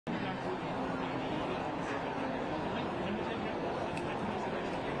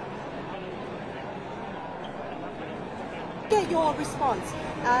get your response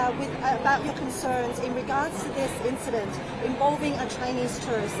about your concerns in regards to this incident involving a Chinese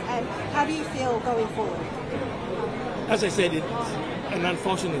tourist, and how do you feel going forward? As I said, it's an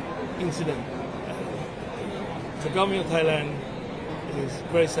unfortunate incident. The government of Thailand is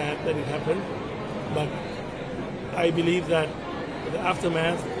very sad that it happened, but I believe that the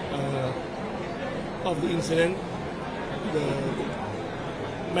aftermath of the incident, the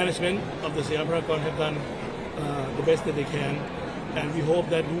management of the Siam Paragon have done the best that they can, and we hope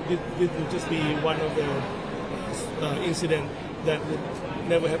that this will just be one of the incidents that would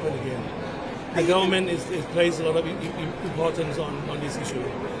never happen again. The government is placed a lot of importance on this issue.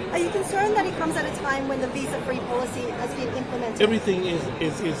 Are you concerned that it comes at a time when the visa-free policy has been implemented? Everything is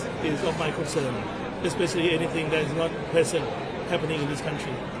of my concern, especially anything that is not present happening in this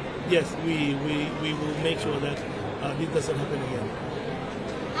country. Yes, we will make sure that this doesn't happen again.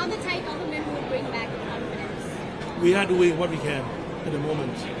 How the Thai government will bring back confidence? We are doing what we can at the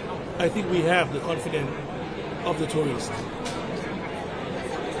moment. I think we have the confidence of the tourists.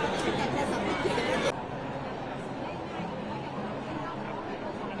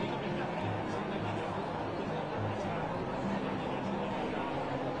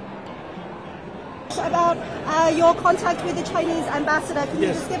 About your contact with the Chinese ambassador, can you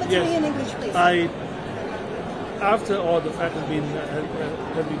just give it to me in English, please? After all the facts have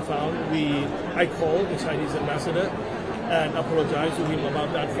been found, I called the Chinese ambassador and apologized to him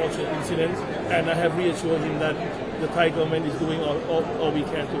about the unfortunate incident, and I have reassured him that the Thai government is doing all we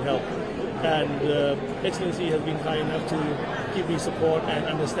can to help. And Excellency has been kind enough to give me support and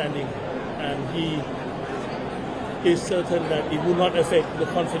understanding, and he is certain that it will not affect the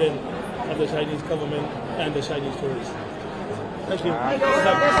confidence of the Chinese government and the Chinese tourists. Thank you.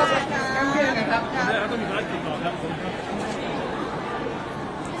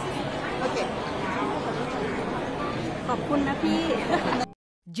 ขอบคุณนะพี่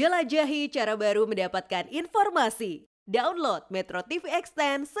Jelajahi cara baru mendapatkan informasi. Download MetroTV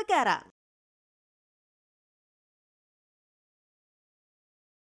Extend sekarang.